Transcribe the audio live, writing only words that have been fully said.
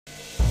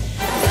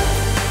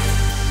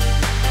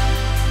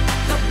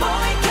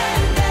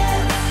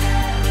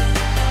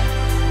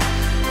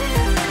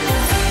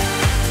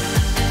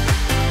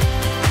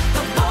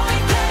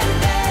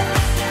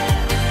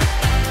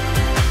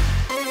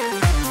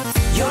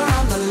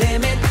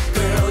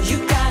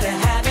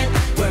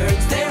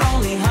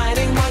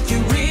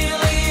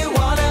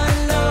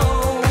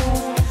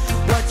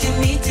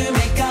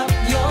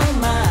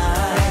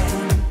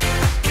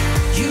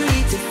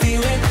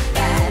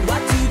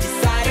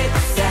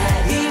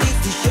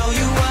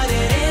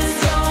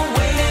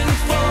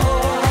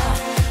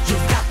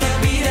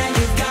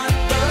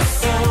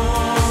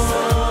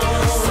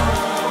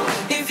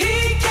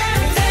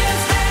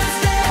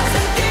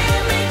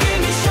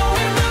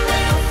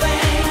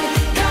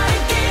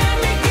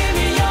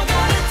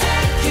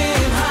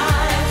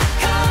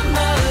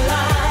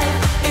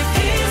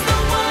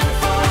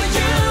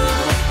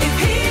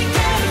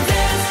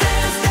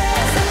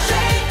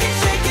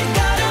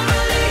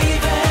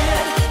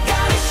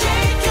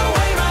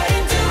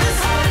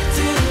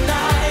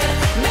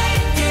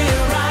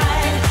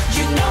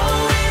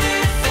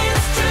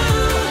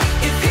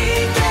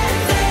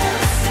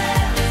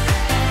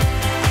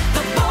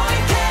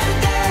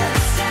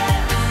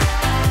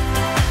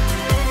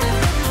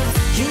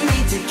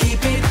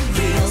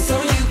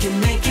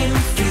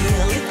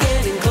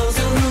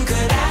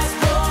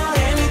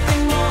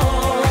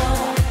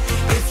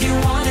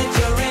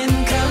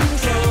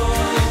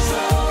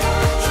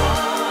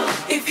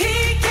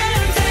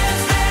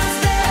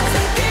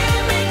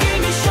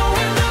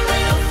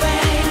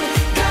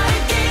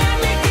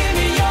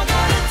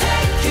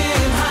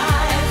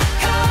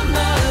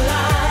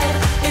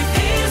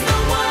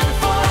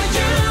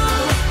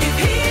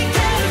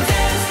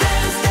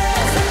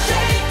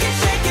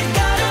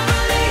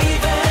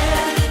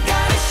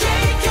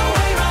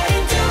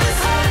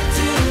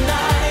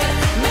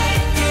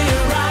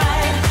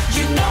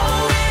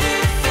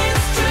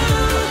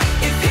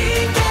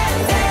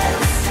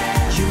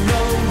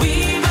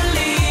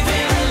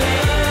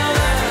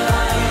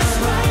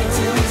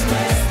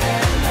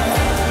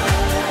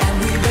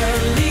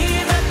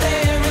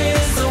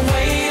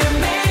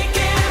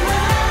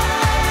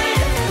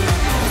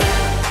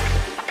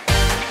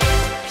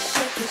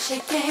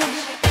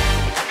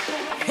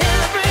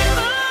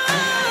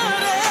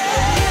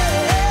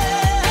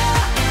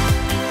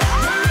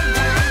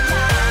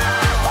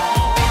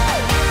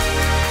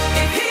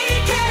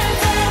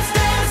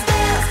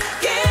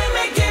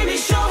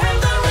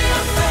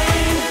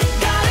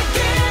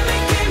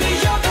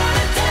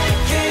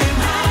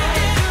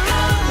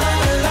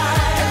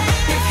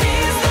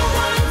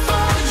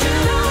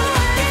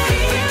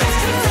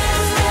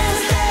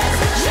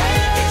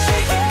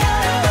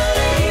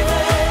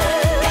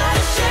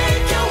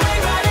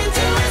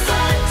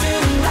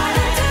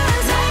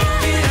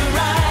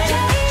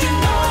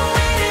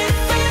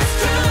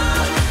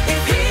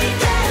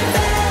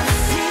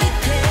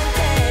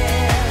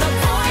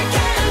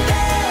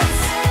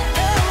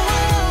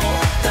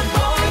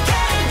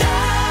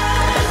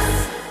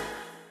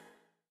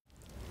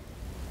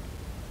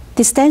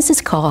This dance is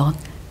called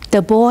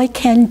The Boy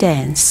Can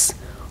Dance,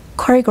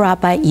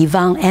 choreographed by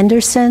Yvonne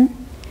Anderson,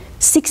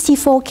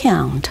 64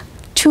 count,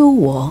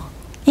 2-wall,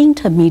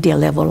 intermediate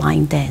level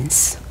line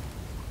dance.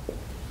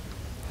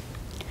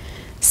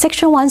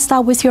 Section 1,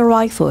 start with your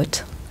right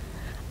foot.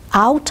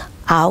 Out,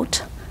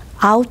 out,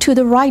 out to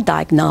the right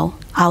diagonal,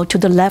 out to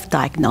the left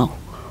diagonal.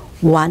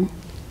 1,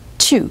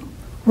 2,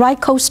 right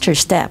coaster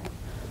step,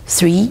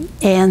 3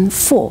 and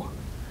 4.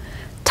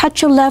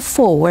 Touch your left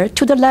forward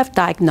to the left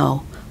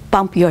diagonal,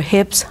 bump your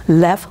hips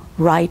left,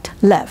 right,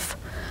 left.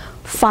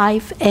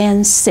 5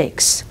 and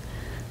 6.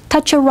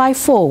 Touch your right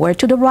forward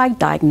to the right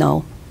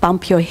diagonal,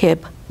 bump your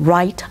hip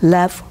right,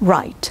 left,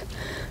 right.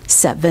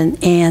 7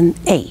 and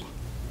 8.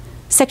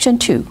 Section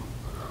 2.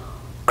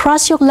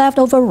 Cross your left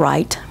over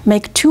right,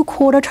 make 2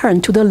 quarter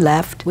turn to the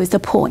left with the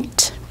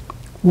point.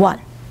 1,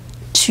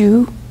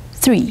 2,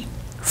 3,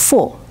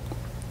 4.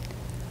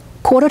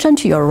 Quarter turn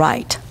to your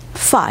right.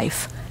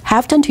 5.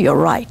 Half turn to your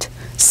right.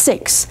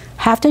 6.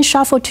 Half turn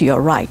shuffle to your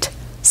right.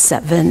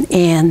 7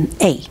 and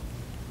 8.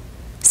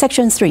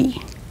 Section 3.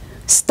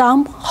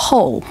 Stomp,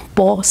 hold,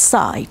 ball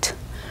side.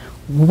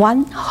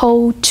 1,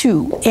 hold,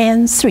 2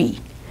 and 3.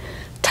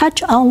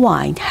 Touch,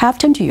 unwind, half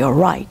turn to your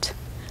right.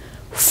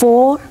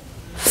 4,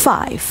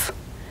 5.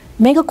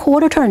 Make a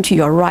quarter turn to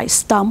your right,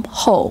 stomp,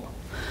 hold.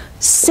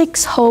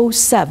 6, hold,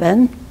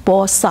 7,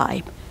 ball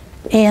side,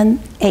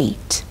 and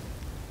 8.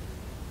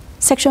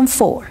 Section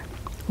 4.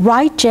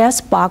 Right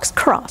jazz box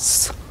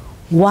cross.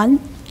 1,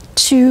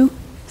 2,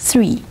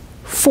 3,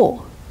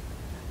 4.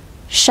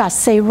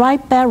 Chassé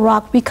right back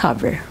rock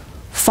recover.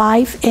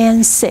 5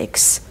 and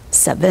 6,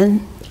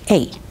 7,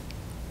 8.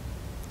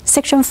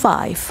 Section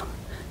 5.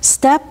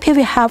 Step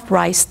pivot half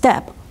right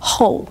step,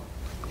 hold.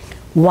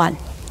 1,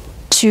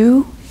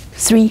 2,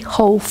 3,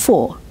 hold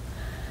 4.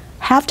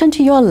 Half turn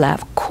to your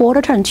left,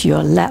 quarter turn to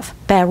your left,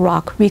 back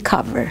rock,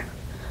 recover.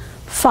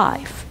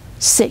 5,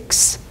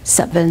 6,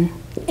 7,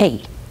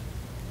 8.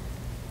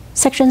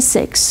 Section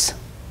 6.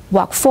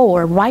 Walk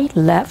forward, right,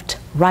 left,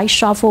 right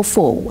shuffle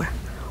forward.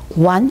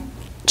 1,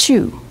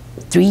 2,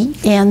 3,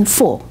 and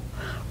 4.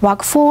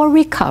 Walk forward,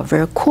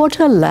 recover,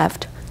 quarter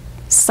left,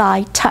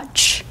 side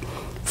touch.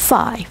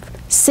 5,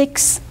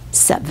 6,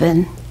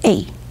 7,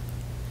 8.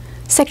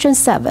 Section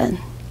 7.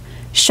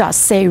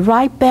 Chassé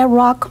right back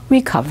rock,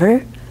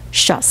 recover.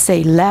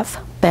 Chassé left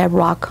back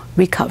rock,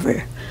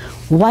 recover.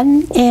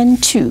 1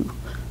 and 2,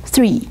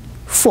 3,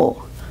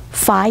 4,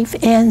 5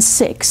 and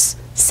 6,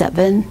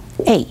 7,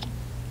 8.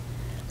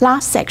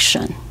 Last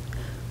section.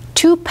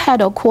 2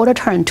 pedal quarter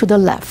turn to the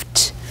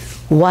left.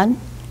 1,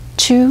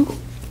 2,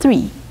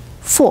 3,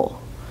 4.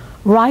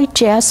 Right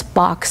jazz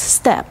box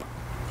step.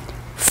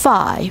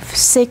 5,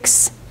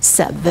 6,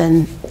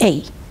 7,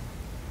 8.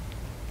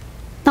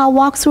 Now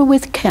walk through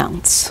with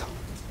counts.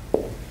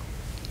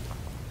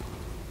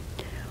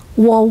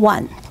 Wall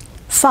 1,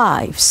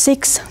 5,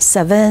 6,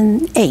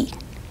 7, 8.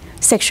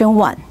 Section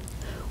 1.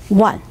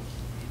 1,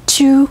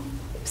 2,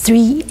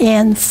 3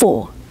 and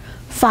 4.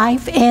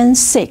 5 and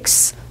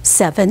 6,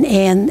 7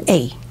 and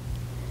 8.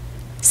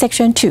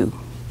 Section 2.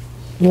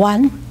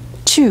 1,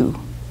 2,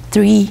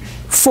 3,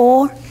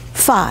 4,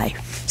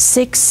 5,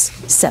 6,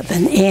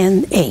 7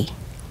 and 8.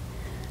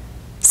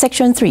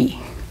 Section 3.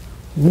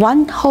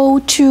 1,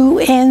 hold, 2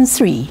 and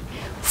 3,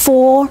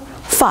 4,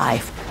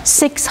 5,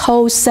 6,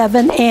 hold,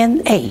 7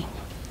 and 8.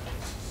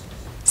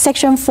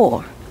 Section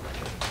 4.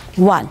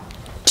 1,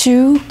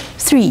 2,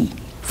 3,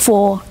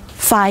 4,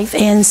 5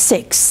 and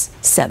 6,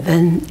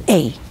 7,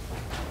 8.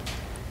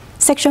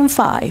 Section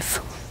 5.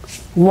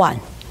 1,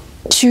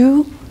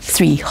 2,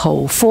 3,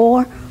 hold,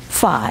 4,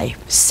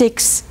 5,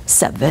 6,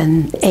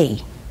 7,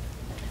 8.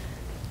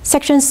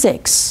 Section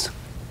 6.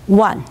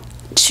 1,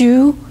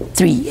 2,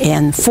 3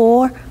 and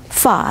 4,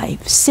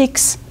 5,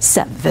 6,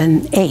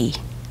 7, 8.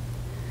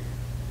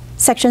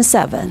 Section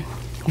 7.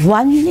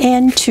 1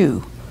 and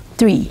 2,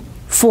 3,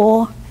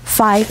 4,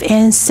 5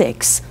 and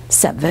 6,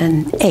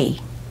 7,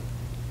 8.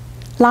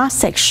 Last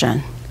section.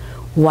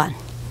 1,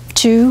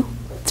 2,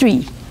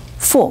 3,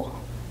 4.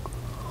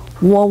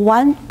 Wall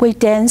 1, we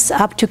dance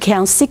up to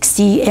count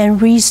 60 and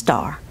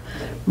restart.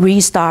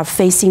 Restart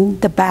facing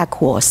the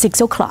back wall, 6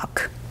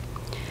 o'clock.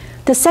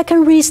 The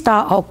second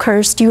restart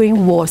occurs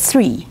during wall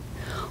 3.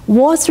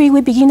 Wall 3,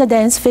 we begin the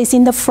dance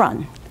facing the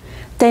front.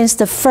 Dance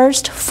the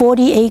first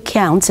 48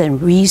 counts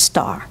and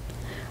restart.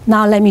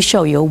 Now let me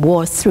show you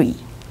wall 3.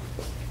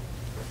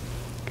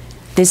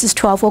 This is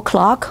 12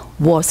 o'clock.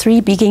 Wall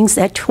 3 begins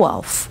at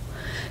 12.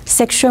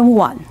 Section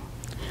 1.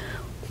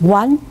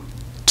 1,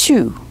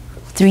 2,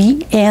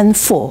 3 and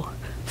 4,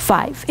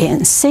 5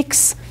 and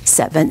 6,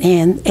 7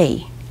 and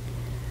 8.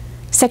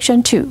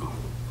 Section 2.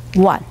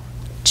 1,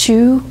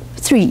 2,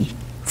 3,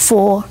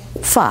 4,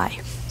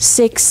 5,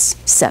 6,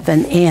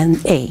 7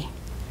 and 8.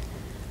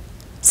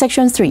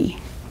 Section 3.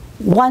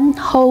 1,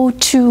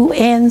 hold, 2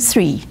 and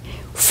 3,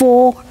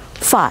 4,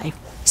 5,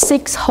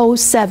 6, hold,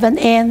 7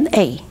 and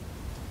 8.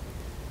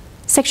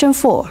 Section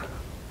 4.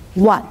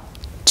 1,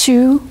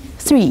 2,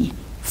 3,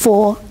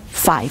 4,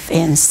 5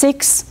 and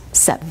 6,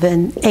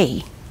 7,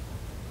 8.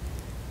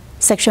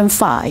 Section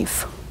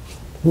 5.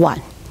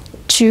 1,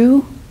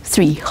 2,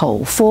 3,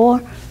 hold 4,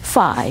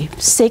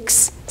 5,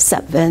 6,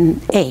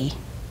 7, 8.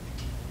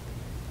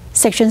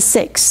 Section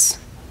 6,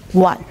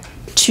 1,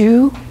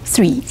 2,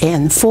 3,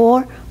 and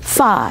 4,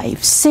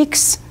 5,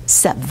 6,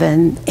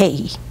 7,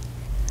 8.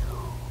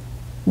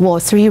 Wall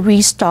 3,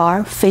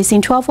 restart,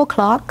 facing 12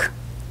 o'clock.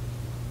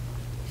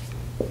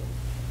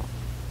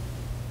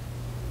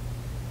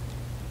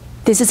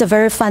 This is a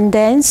very fun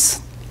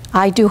dance.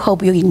 I do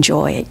hope you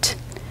enjoy it.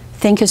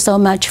 Thank you so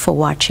much for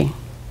watching.